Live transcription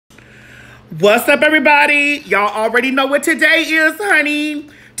What's up, everybody? Y'all already know what today is, honey.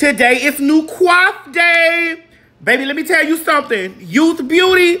 Today is new coif day. Baby, let me tell you something. Youth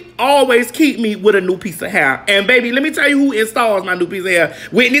Beauty always keep me with a new piece of hair. And baby, let me tell you who installs my new piece of hair.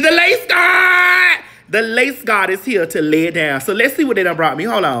 Whitney the Lace God. The Lace God is here to lay it down. So let's see what they done brought me.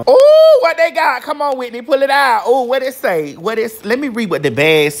 Hold on. Oh, what they got? Come on, Whitney, pull it out. Oh, what it say? Let me read what the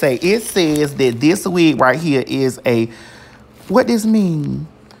bag say. It says that this wig right here is a, what does this mean?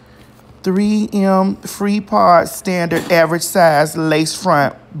 3M free part standard average size lace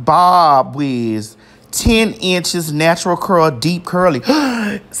front bob wigs, 10 inches natural curl deep curly.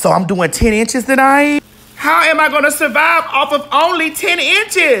 So I'm doing 10 inches tonight. How am I gonna survive off of only 10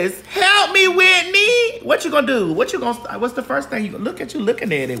 inches? Help me, Whitney. What you gonna do? What's the first thing you look at? You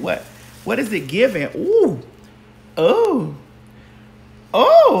looking at it? What is it giving? Ooh, oh.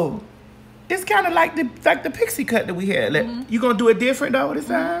 It's kind of like the pixie cut that we had. You gonna do it different though this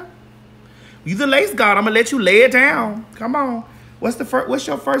time? You the Lace God. I'm gonna let you lay it down. Come on. What's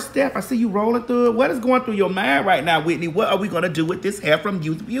your first step? I see you rolling through it. What is going through your mind right now, Whitney? What are we gonna do with this hair from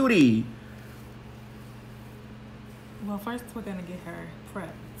Youth Beauty? Well, first we're gonna get her prepped.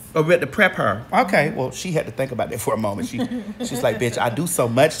 Oh, we had to prep her. Okay. Well, she had to think about that for a moment. She's like, bitch, I do so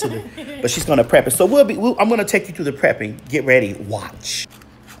much to it, but she's gonna prep it. So I'm gonna take you through the prepping. Get ready. Watch.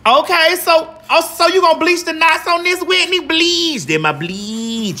 Okay, so you gonna bleach the knots on this, Whitney? Bleach. Then I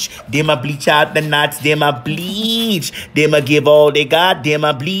bleach. Then I bleach out the knots. Then I bleach. Then I give all they got. Then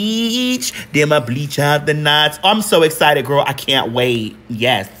I bleach. Then I bleach out the knots. I'm so excited, girl. I can't wait.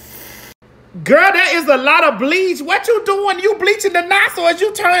 Yes. Girl, that is a lot of bleach. What you doing? You bleaching the knots, or is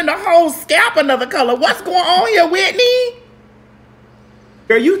you turning the whole scalp another color? What's going on here, Whitney?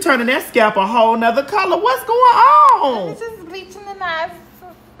 Girl, you turning that scalp a whole nother color. What's going on? I'm just bleaching the knots.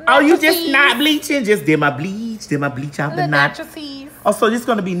 Oh, you just not bleaching? Just did my bleach out the knot. Natural tease. Oh, so this is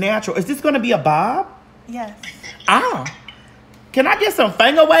gonna be natural. Is this gonna be a bob? Yes. Ah. Can I get some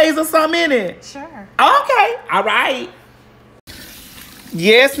finger waves or something in it? Sure. Okay. All right.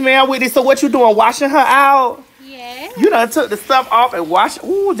 Yes, ma'am, Whitney. So what you doing? Washing her out? Yeah. You done took the stuff off and washed.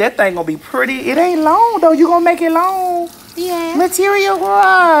 Ooh, that thing gonna be pretty. It ain't long though. You gonna make it long? Yeah. Material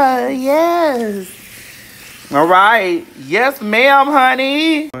girl. Yes. All right. Yes, ma'am,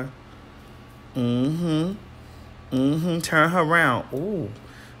 honey. Turn her around. Ooh.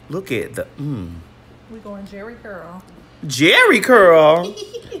 Look at the We going Jerry curl. Jerry curl.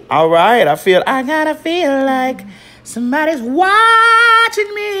 All right. I gotta feel like somebody's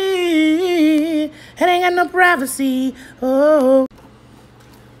watching me. It ain't got no privacy. Oh.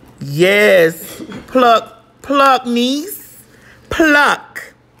 Yes. Pluck, niece. Pluck.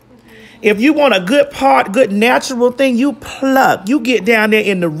 If you want a good natural thing, you pluck. You get down there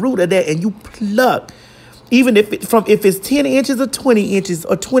in the root of that and you pluck. Even if it's 10 inches or 20 inches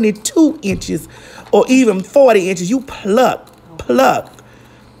or 22 inches or even 40 inches, you pluck.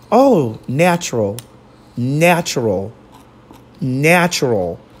 Oh, natural.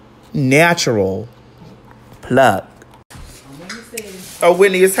 Pluck. Oh,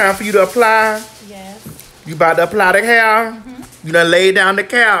 Whitney, it's time for you to apply? Yes. You about to apply the hair? You done laid down the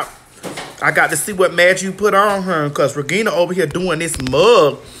cap. I got to see what match you put on her, because Regina over here doing this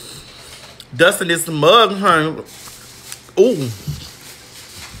mug. Dusting this mug, honey. Ooh.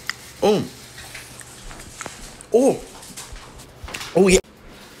 Oh, yeah.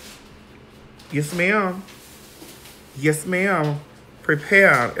 Yes, ma'am. Yes, ma'am.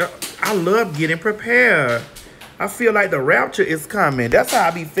 Prepared. I love getting prepared. I feel like the rapture is coming. That's how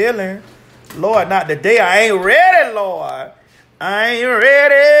I be feeling. Lord, not today. I ain't ready, Lord. I ain't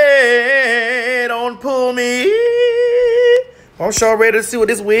ready. Don't pull me. I'm sure ready to see what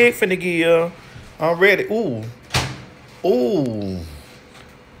this wig finna give. I'm ready. Ooh. Oh.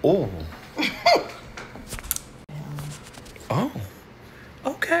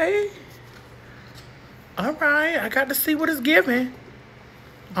 Okay. All right. I got to see what it's giving.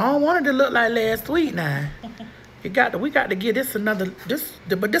 I don't want it to look like last week now. We got to give this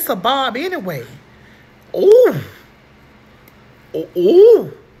but this a bob anyway. Ooh.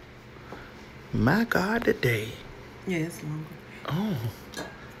 Oh, my God, today. Yeah, it's longer. Oh.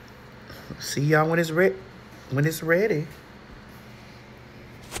 See y'all when it's ready.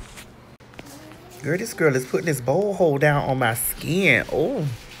 Girl, this girl is putting this bowl hole down on my skin. Oh.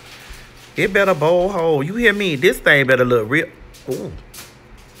 It better bowl hole. You hear me? This thing better look real. Oh.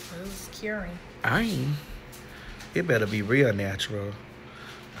 It's curing. It better be real natural.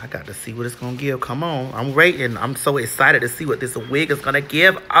 I got to see what it's gonna give. Come on, I'm waiting. I'm so excited to see what this wig is gonna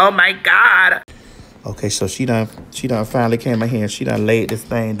give. Oh my God. Okay, so she done finally came in here and she done laid this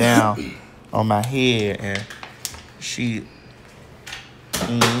thing down on my head, and she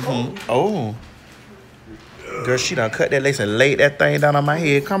Oh. Girl, she done cut that lace and laid that thing down on my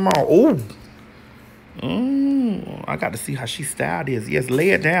head. Come on. Oh. I got to see how she styled this. Yes,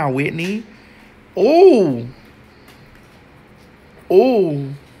 lay it down, Whitney. Oh.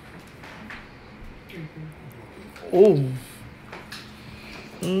 Oh. Oh.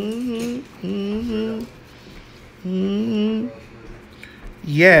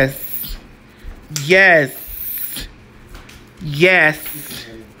 Yes. Yes. Yes.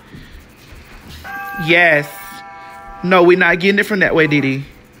 Yes. No, we're not getting it from that way, Didi.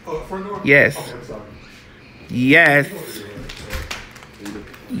 Yes. Yes.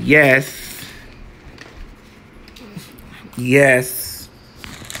 Yes. Yes.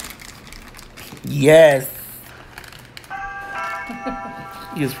 Yes.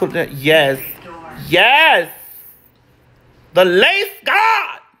 You just put that. Yes. Yes. The lace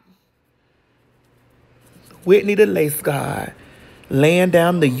god. Whitney the lace god. Laying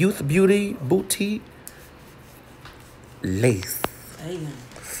down the Youth Beauty Boutique lace. Amen.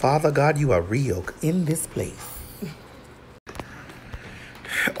 Father God, you are real in this place.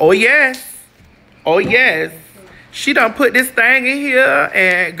 Oh, yes. Oh, yes. She done put this thing in here,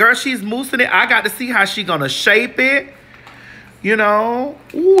 and girl, she's moosing it. I got to see how she gonna shape it. You know.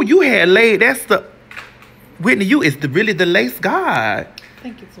 Ooh, you had laid. That's the... Whitney, you is really the lace god.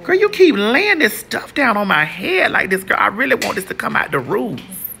 Thank you, girl, you keep laying this stuff down on my head like this, girl. I really want this to come out the roots.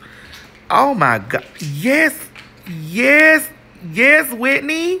 Oh, my God. Yes. Yes. Yes,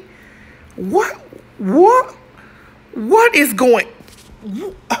 Whitney. What is going...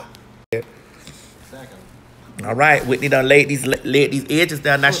 All right, Whitney done laid these edges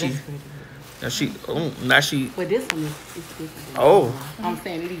down. Now she... But this one is different. Oh. I'm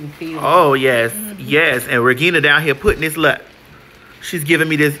saying it even feels. Oh, yes. Yes. And Regina down here putting this look. She's giving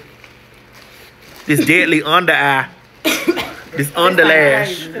me this deadly under eye. This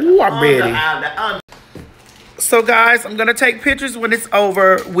underlash. Ooh, I'm ready. So, guys, I'm going to take pictures when it's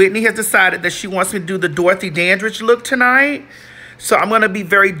over. Whitney has decided that she wants me to do the Dorothy Dandridge look tonight. So, I'm going to be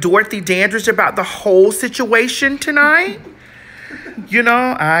very Dorothy Dandridge about the whole situation tonight. You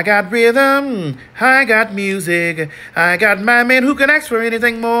know, I got rhythm, I got music, I got my man who can ask for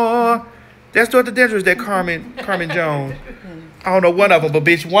anything more. That's Dorothy Dandridge, that Carmen Jones. I don't know one of them, but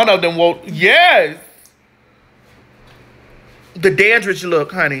bitch, one of them won't. Yes. The Dandridge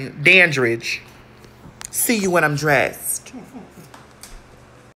look, honey. Dandridge. See you when I'm dressed.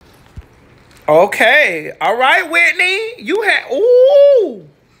 Okay. All right, Whitney. You had... Ooh.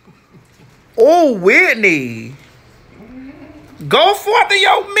 Oh, Whitney. Go forth in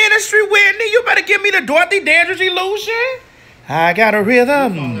your ministry, Whitney. You better give me the Dorothy Dandridge illusion. I got a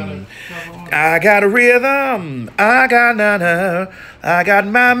rhythm. I got a rhythm. I got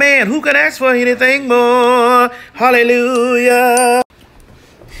my man who can ask for anything more. Hallelujah.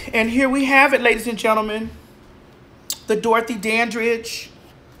 And here we have it, ladies and gentlemen. The Dorothy Dandridge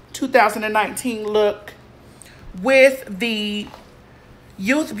 2019 look with the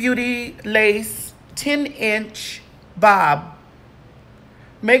Youth Beauty Lace 10-inch bob.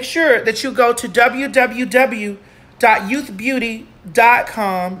 Make sure that you go to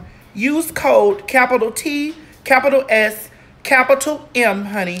www.youthbeauty.com. Use code capital T, capital S, capital M,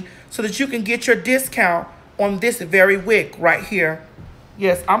 honey, so that you can get your discount on this very wig right here.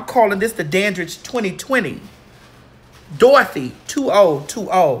 Yes, I'm calling this the Dandridge 2020. Dorothy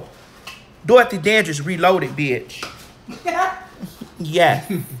 2020. Dorothy Dandridge reloaded, bitch.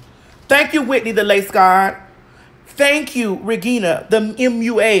 Yes. Thank you, Whitney the Lace God. Thank you, Regina, the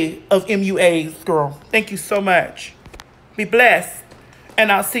MUA of MUAs, girl. Thank you so much. Be blessed, and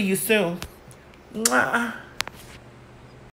I'll see you soon. Mwah.